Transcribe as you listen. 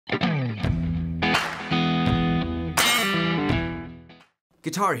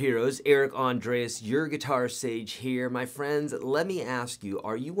Guitar Heroes, Eric Andreas, your guitar sage here. My friends, let me ask you,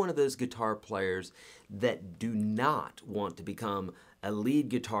 are you one of those guitar players that do not want to become a lead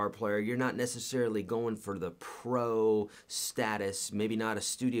guitar player? You're not necessarily going for the pro status, maybe not a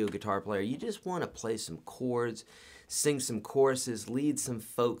studio guitar player. You just want to play some chords, sing some choruses, lead some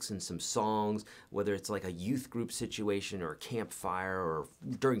folks in some songs, whether it's like a youth group situation or a campfire or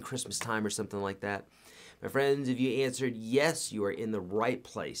during Christmas time or something like that. My friends, if you answered yes, you are in the right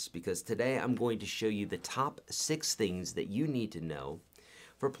place, because today I'm going to show you the top 6 things that you need to know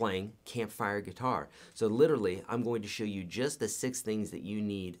for playing Campfire guitar. So literally, I'm going to show you just the 6 things that you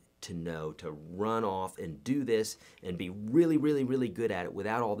need to know to run off and do this and be really, really, really good at it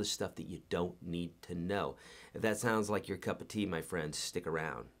without all the stuff that you don't need to know. If that sounds like your cup of tea, my friends, stick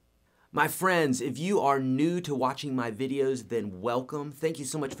around. My friends, if you are new to watching my videos, then welcome. Thank you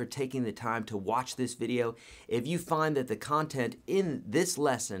so much for taking the time to watch this video. If you find that the content in this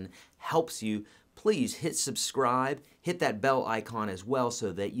lesson helps you, please hit subscribe, hit that bell icon as well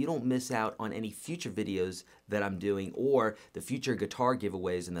so that you don't miss out on any future videos that I'm doing or the future guitar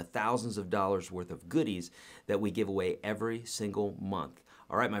giveaways and the thousands of dollars worth of goodies that we give away every single month.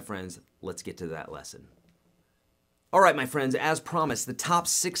 All right, my friends, let's get to that lesson. All right, my friends, as promised, the top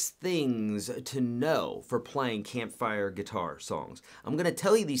 6 things to know for playing Campfire guitar songs. I'm going to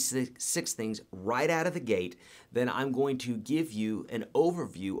tell you these 6 things right out of the gate. Then I'm going to give you an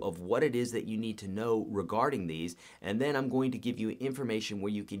overview of what it is that you need to know regarding these. And then I'm going to give you information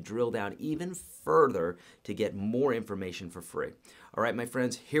where you can drill down even further to get more information for free. All right, my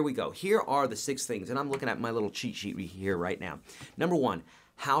friends, here we go. Here are the 6 things, and I'm looking at my little cheat sheet here right now. Number 1,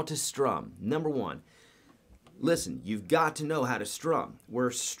 how to strum. Number 1. Listen, you've got to know how to strum.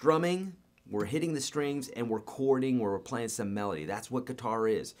 We're strumming, we're hitting the strings, and we're chording, or we're playing some melody. That's what guitar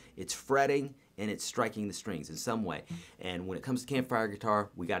is. It's fretting, and it's striking the strings in some way. And when it comes to Campfire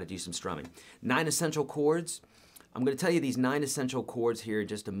guitar, we got to do some strumming. 9 essential chords. I'm going to tell you these 9 essential chords here in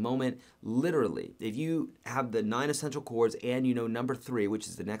just a moment. Literally, if you have the 9 essential chords and you know number 3, which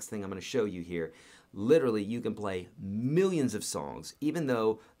is the next thing I'm going to show you here, literally, you can play millions of songs, even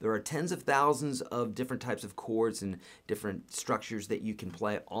though there are tens of thousands of different types of chords and different structures that you can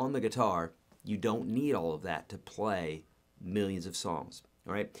play on the guitar. You don't need all of that to play millions of songs.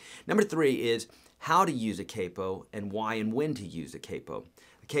 All right. Number 3 is how to use a capo and why and when to use a capo.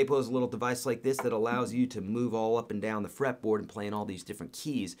 A capo is a little device like this that allows you to move all up and down the fretboard and play in all these different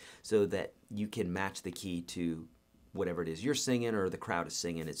keys so that you can match the key to whatever it is you're singing or the crowd is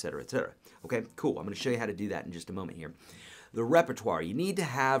singing, etc., etc. Okay, cool. I'm going to show you how to do that in just a moment here. The repertoire. You need to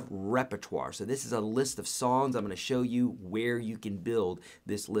have repertoire. So this is a list of songs. I'm going to show you where you can build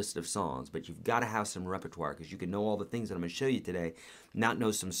this list of songs, but you've got to have some repertoire because you can know all the things that I'm going to show you today, not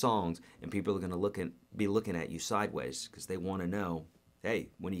know some songs, and people are going to be looking at you sideways because they want to know, hey,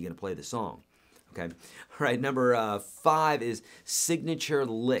 when are you going to play the song? Okay. All right, number 5 is signature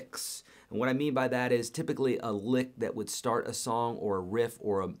licks. And what I mean by that is typically a lick that would start a song or a riff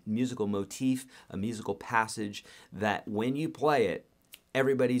or a musical motif, a musical passage that when you play it,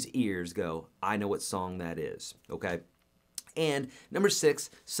 everybody's ears go, I know what song that is, okay? And number 6,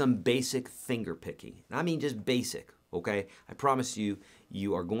 some basic finger picking. And I mean just basic, okay? I promise you,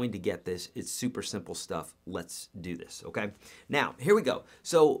 you are going to get this. It's super simple stuff. Let's do this, okay? Now, here we go.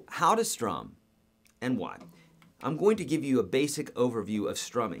 So how to strum and why. I'm going to give you a basic overview of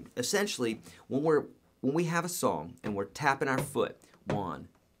strumming. Essentially, when we have a song and we're tapping our foot, 1,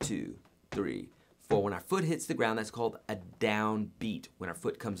 2, 3, 4. When our foot hits the ground, that's called a down beat. When our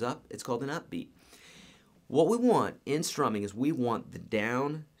foot comes up, it's called an upbeat. What we want in strumming is we want the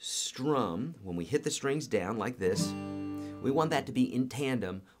down strum, when we hit the strings down like this, we want that to be in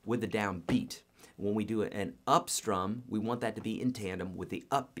tandem with the down beat. When we do an up strum, we want that to be in tandem with the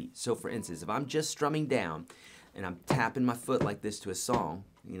upbeat. So for instance, if I'm just strumming down, and I'm tapping my foot like this to a song,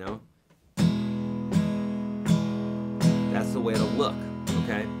 you know, that's the way it'll look,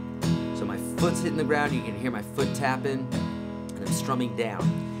 okay? So my foot's hitting the ground, you can hear my foot tapping, and I'm strumming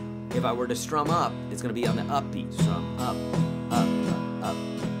down. If I were to strum up, it's gonna be on the upbeat. Strum up, up, up,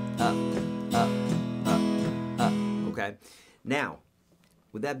 up, up, up, up, okay? Now,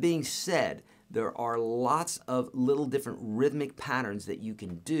 with that being said, there are lots of little different rhythmic patterns that you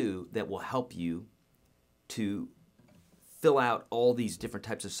can do that will help you to fill out all these different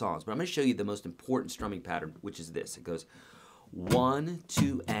types of songs. But I'm going to show you the most important strumming pattern, which is this. It goes 1,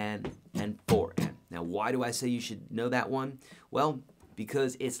 2, and 4, and. Now, why do I say you should know that one? Well,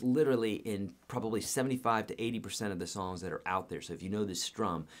 because it's literally in probably 75 to 80% of the songs that are out there. So if you know this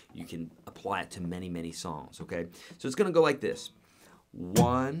strum, you can apply it to many, many songs, okay? So it's going to go like this.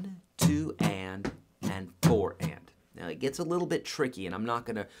 1, 2, and 4, and. Now, gets a little bit tricky, and I'm not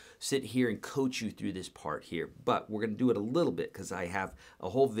going to sit here and coach you through this part here, but we're going to do it a little bit because I have a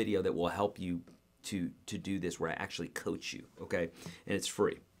whole video that will help you to do this where I actually coach you, okay? And it's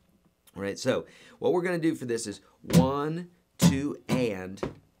free. All right, so what we're going to do for this is 1, 2, and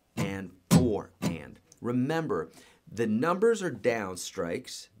 4, and. Remember, the numbers are down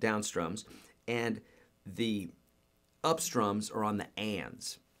strums, and the up strums are on the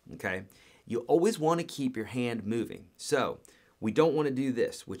ands, okay? You always want to keep your hand moving. So we don't want to do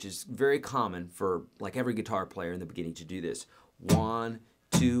this, which is very common for like every guitar player in the beginning to do this. 1,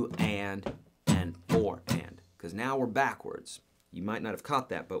 2, and 4, and. Because now we're backwards. You might not have caught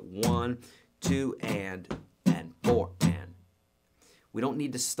that, but 1, 2, and 4, and. We don't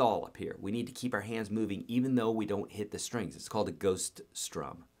need to stall up here. We need to keep our hands moving even though we don't hit the strings. It's called a ghost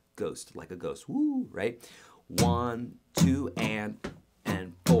strum. Ghost, like a ghost. Woo, right? 1, 2, and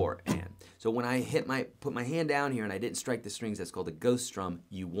 4, and. So when I put my hand down here and I didn't strike the strings, that's called a ghost strum.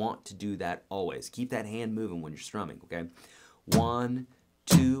 You want to do that always. Keep that hand moving when you're strumming, okay? 1,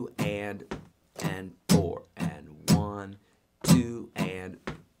 2, and 4, and 1, 2, and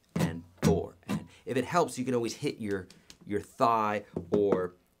 4, and. If it helps, you can always hit your thigh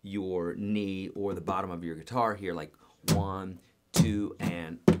or your knee or the bottom of your guitar here, like 1, 2,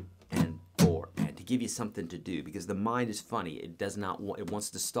 and 4, and to give you something to do, because the mind is funny. It does not want, it wants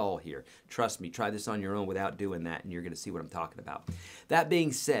to stall here. Trust me, try this on your own without doing that, and you're going to see what I'm talking about. That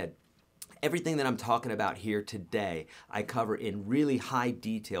being said, everything that I'm talking about here today, I cover in really high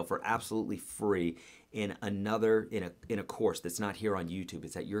detail for absolutely free in a course that's not here on YouTube.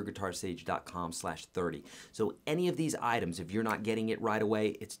 It's at YourGuitarSage.com/30. So any of these items, if you're not getting it right away,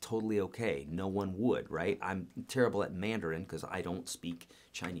 it's totally okay. No one would, right? I'm terrible at Mandarin because I don't speak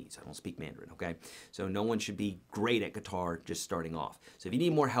Chinese. I don't speak Mandarin, okay? So no one should be great at guitar just starting off. So if you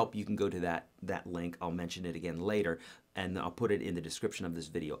need more help, you can go to that link. I'll mention it again later, and I'll put it in the description of this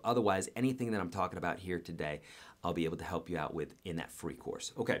video. Otherwise, anything that I'm talking about here today, I'll be able to help you out with in that free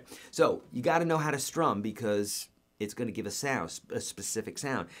course. Okay, so you got to know how to strum because it's going to give a sound, a specific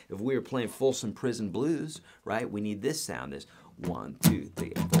sound. If we were playing Folsom Prison Blues, right, we need this sound. This 1, 2,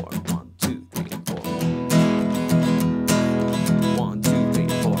 3, and 4. 1, 2, 3, and 4. 1, 2, 3,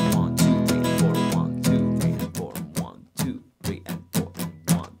 and 4. 1, 2, 3, and 4. 1, 2, 3, and 4. 1, 2, 3, and 4.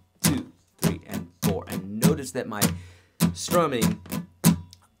 1, 2, 3, and 4. And notice that my strumming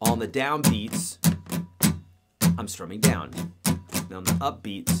on the down beats, I'm strumming down. Now on the up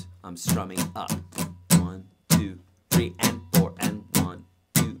beats, I'm strumming up. 1, 2, 3, and 4, and 1,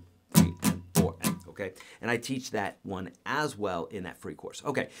 2, 3, and 4, and. Okay, and I teach that one as well in that free course.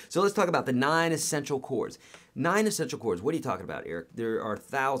 Okay, so let's talk about the 9 essential chords. 9 essential chords. What are you talking about, Eric? There are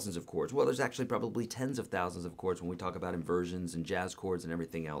thousands of chords. Well, there's actually probably tens of thousands of chords when we talk about inversions and jazz chords and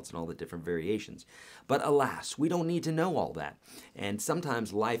everything else and all the different variations. But alas, we don't need to know all that. And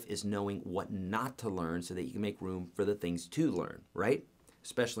sometimes life is knowing what not to learn so that you can make room for the things to learn, right?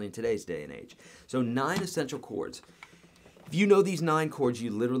 Especially in today's day and age. So 9 essential chords. If you know these 9 chords,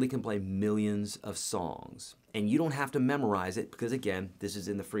 you literally can play millions of songs. And you don't have to memorize it because, again, this is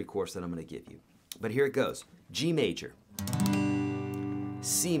in the free course that I'm going to give you. But here it goes. G major,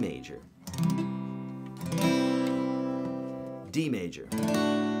 C major, D major,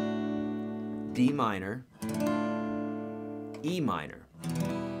 D minor, E minor,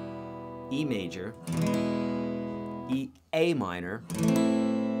 E major, A minor,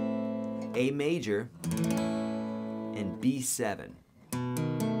 A major, and B7.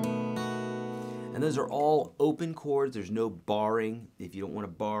 And those are all open chords. There's no barring. If you don't want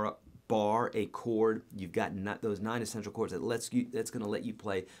to bar a chord, you've got those 9 essential chords that's going to let you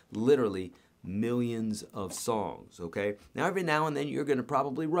play literally millions of songs, okay? Now, every now and then, you're going to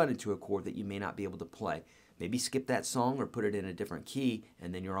probably run into a chord that you may not be able to play. Maybe skip that song or put it in a different key,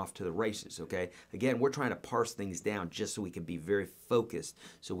 and then you're off to the races, okay? Again, we're trying to parse things down just so we can be very focused,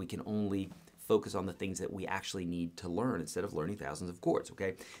 so we can only focus on the things that we actually need to learn instead of learning thousands of chords,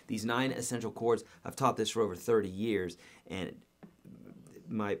 okay? These 9 essential chords, I've taught this for over 30 years, and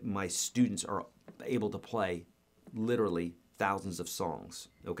my students are able to play literally thousands of songs,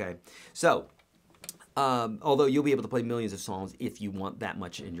 okay? So, although you'll be able to play millions of songs if you want that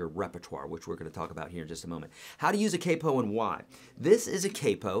much in your repertoire, which we're going to talk about here in just a moment. How to use a capo and why. This is a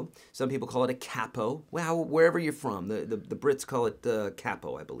capo. Some people call it a capo. Well, wherever you're from. The Brits call it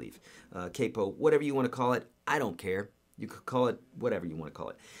capo, I believe. Capo, whatever you want to call it, I don't care. You could call it whatever you want to call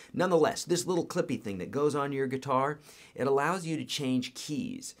it. Nonetheless, this little clippy thing that goes on your guitar, it allows you to change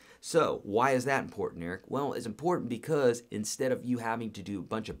keys. So why is that important, Eric? Well, it's important because instead of you having to do a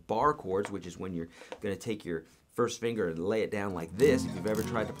bunch of bar chords, which is when you're going to take your first finger and lay it down like this. If you've ever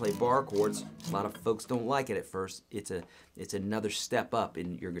tried to play bar chords, a lot of folks don't like it at first. It's another step up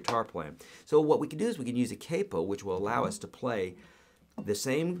in your guitar playing. So what we can do is we can use a capo, which will allow us to play the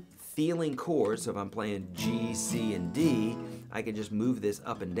same feeling chords. So if I'm playing G, C, and D, I can just move this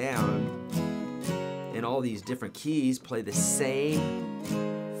up and down, and all these different keys play the same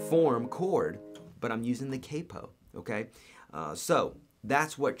form chord, but I'm using the capo, okay? So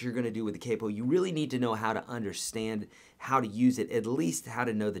that's what you're going to do with the capo. You really need to know how to understand how to use it, at least how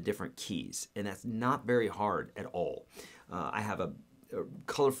to know the different keys, and that's not very hard at all. I have a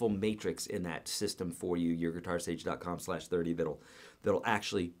colorful matrix in that system for you, YourGuitarSage.com/30, that'll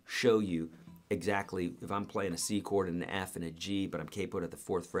actually show you exactly if I'm playing a C chord and an F and a G, but I'm capoed at the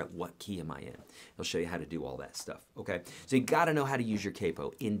 4th fret, what key am I in? It'll show you how to do all that stuff, okay? So you gotta know how to use your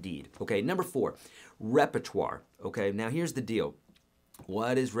capo, indeed. Okay, number 4, repertoire, okay? Now here's the deal.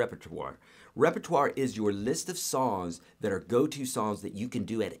 What is repertoire? Repertoire is your list of songs that are go-to songs that you can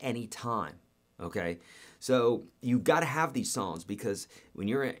do at any time, okay? So you've got to have these songs, because when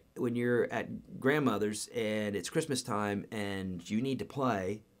you're at grandmother's and it's Christmas time and you need to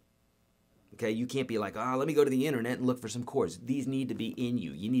play, okay, you can't be like, let me go to the internet and look for some chords. These need to be in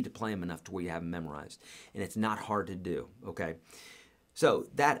you. You need to play them enough to where you have them memorized, and it's not hard to do, okay? So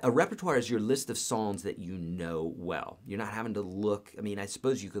a repertoire is your list of songs that you know well. You're not having to look. I mean, I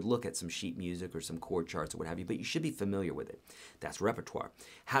suppose you could look at some sheet music or some chord charts or what have you, but you should be familiar with it. That's repertoire.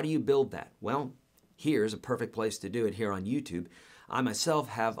 How do you build that? Well, here's a perfect place to do it here on YouTube. I myself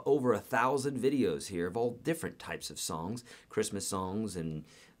have over 1,000 videos here of all different types of songs, Christmas songs and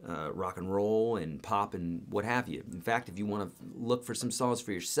rock and roll and pop and what have you. In fact, if you want to look for some songs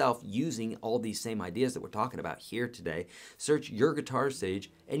for yourself using all these same ideas that we're talking about here today, search Your Guitar Sage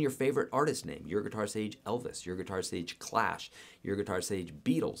and your favorite artist name, Your Guitar Sage Elvis, Your Guitar Sage Clash, Your Guitar Sage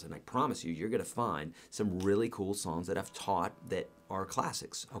Beatles, and I promise you, you're going to find some really cool songs that I've taught that are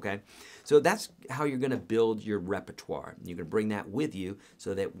classics, okay? So that's how you're going to build your repertoire. You're going to bring that with you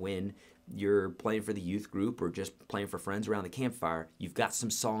so that when you're playing for the youth group or just playing for friends around the campfire, you've got some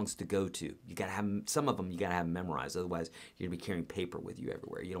songs to go to. You got to have some of them. You got to have them memorized. Otherwise, you're gonna be carrying paper with you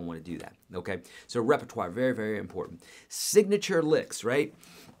everywhere. You don't want to do that. Okay. So repertoire, very, very important. Signature licks, right?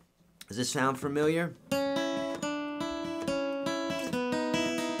 Does this sound familiar?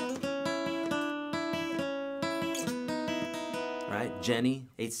 Right, Jenny,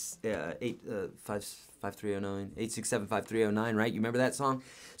 8675309, 8675309, right? You remember that song?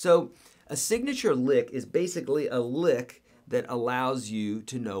 So a signature lick is basically a lick that allows you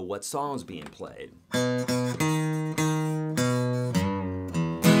to know what song's being played.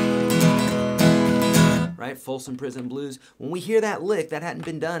 Right, Folsom Prison Blues. When we hear that lick, that hadn't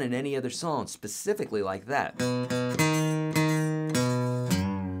been done in any other song specifically like that.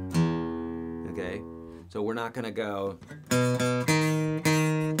 Okay, so we're not gonna go.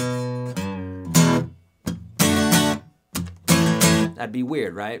 That'd be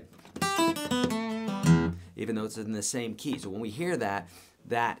weird, right? Even though it's in the same key. So when we hear that,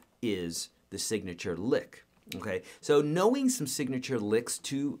 that is the signature lick. Okay, so knowing some signature licks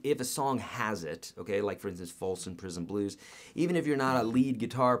too, if a song has it, okay, like for instance, Folsom Prison Blues, even if you're not a lead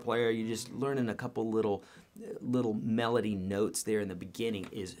guitar player, you're just learning a couple little melody notes there in the beginning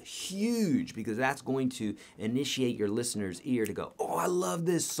is huge, because that's going to initiate your listener's ear to go, oh, I love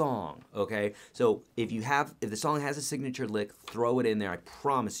this song, okay? So if the song has a signature lick, throw it in there. I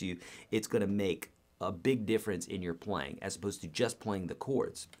promise you it's going to make a big difference in your playing as opposed to just playing the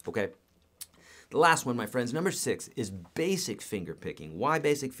chords, okay? The last one, my friends, number 6, is basic finger picking. Why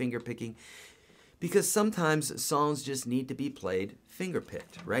basic finger picking? Because sometimes songs just need to be played finger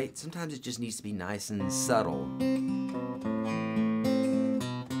picked, right? Sometimes it just needs to be nice and subtle.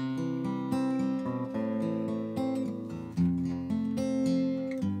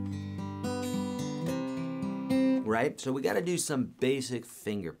 Right? So we got to do some basic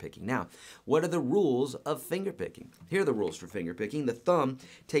finger picking. Now, what are the rules of finger picking? Here are the rules for finger picking. The thumb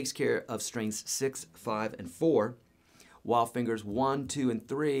takes care of strings 6, 5, and 4, while fingers 1, 2, and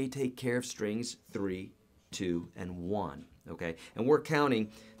 3 take care of strings 3, 2, and 1. Okay? And we're counting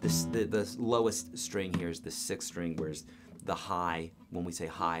this, the lowest string here is the 6th string, whereas the high, when we say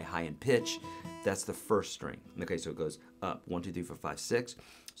high in pitch, that's the 1st string. Okay, so it goes up 1, 2, 3, 4, 5, 6.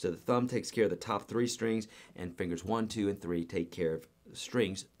 So the thumb takes care of the top 3 strings, and fingers 1, 2, and 3 take care of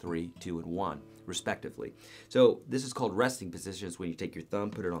strings 3, 2, and 1, respectively. So this is called resting positions, when you take your thumb,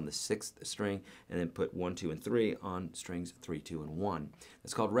 put it on the 6th string, and then put 1, 2, and 3 on strings 3, 2, and 1.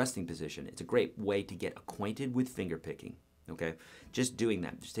 That's called resting position. It's a great way to get acquainted with finger picking. Okay, just doing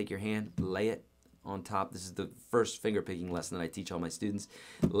that. Just take your hand, lay it on top. This is the first finger picking lesson that I teach all my students.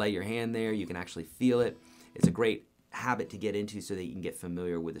 Lay your hand there. You can actually feel it. it's a great habit to get into so that you can get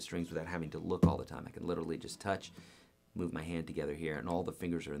familiar with the strings without having to look all the time. I can literally just touch, move my hand together here, and all the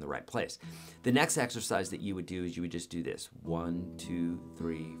fingers are in the right place. The next exercise that you would do is you would just do this. 1, 2,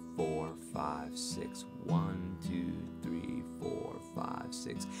 3, 4, 5, 6. 1, 2, 3, 4, 5,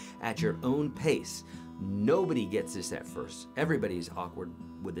 6. At your own pace. Nobody gets this at first. Everybody's awkward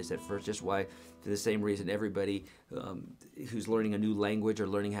with this at first, just why, for the same reason everybody who's learning a new language or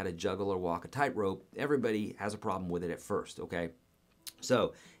learning how to juggle or walk a tightrope, everybody has a problem with it at first, okay?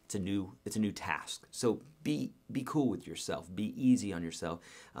 So it's a new task. So be cool with yourself. Be easy on yourself.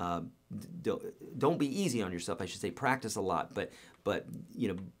 Don't be easy on yourself. I should say practice a lot, but you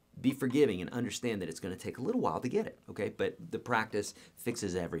know, be forgiving and understand that it's going to take a little while to get it, okay? But the practice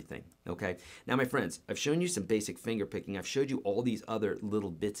fixes everything, okay? Now, my friends, I've shown you some basic finger picking. I've showed you all these other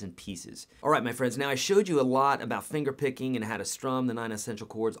little bits and pieces. All right, my friends, now I showed you a lot about finger picking and how to strum the 9 essential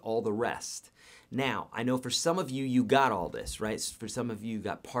chords, all the rest. Now, I know for some of you, you got all this, right? For some of you, you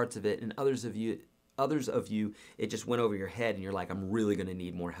got parts of it, and others of you, it just went over your head, and you're like, I'm really going to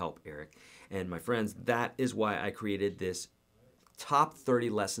need more help, Eric. And my friends, that is why I created this top 30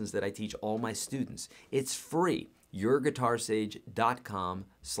 lessons that I teach all my students. It's free.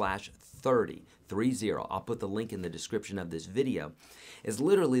 YourGuitarSage.com/30. I'll put the link in the description of this video. It's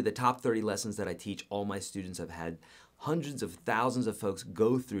literally the top 30 lessons that I teach all my students. I've had hundreds of thousands of folks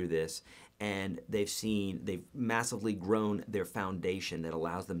go through this, and they've massively grown their foundation that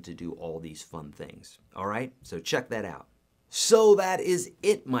allows them to do all these fun things. All right, so check that out. So that is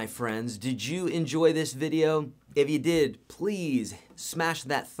it, my friends. Did you enjoy this video? If you did, please smash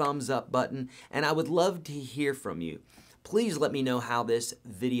that thumbs up button, and I would love to hear from you. Please let me know how this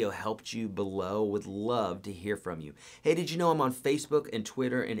video helped you below. Would love to hear from you. Hey, did you know I'm on Facebook and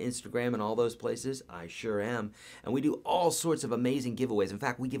Twitter and Instagram and all those places? I sure am. And we do all sorts of amazing giveaways. In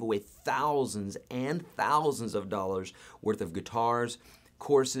fact, we give away thousands and thousands of dollars worth of guitars,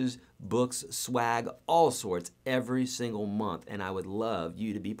 courses, books, swag, all sorts every single month, and I would love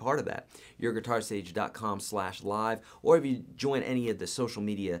you to be part of that. YourGuitarSage.com/live, or if you join any of the social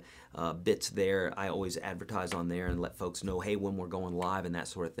media bits there, I always advertise on there and let folks know, hey, when we're going live and that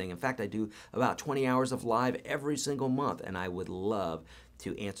sort of thing. In fact, I do about 20 hours of live every single month, and I would love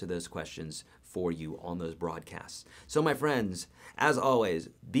to answer those questions for you on those broadcasts. So my friends, as always,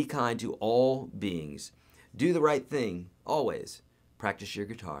 be kind to all beings. Do the right thing, always. Practice your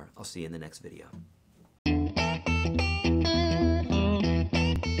guitar. I'll see you in the next video.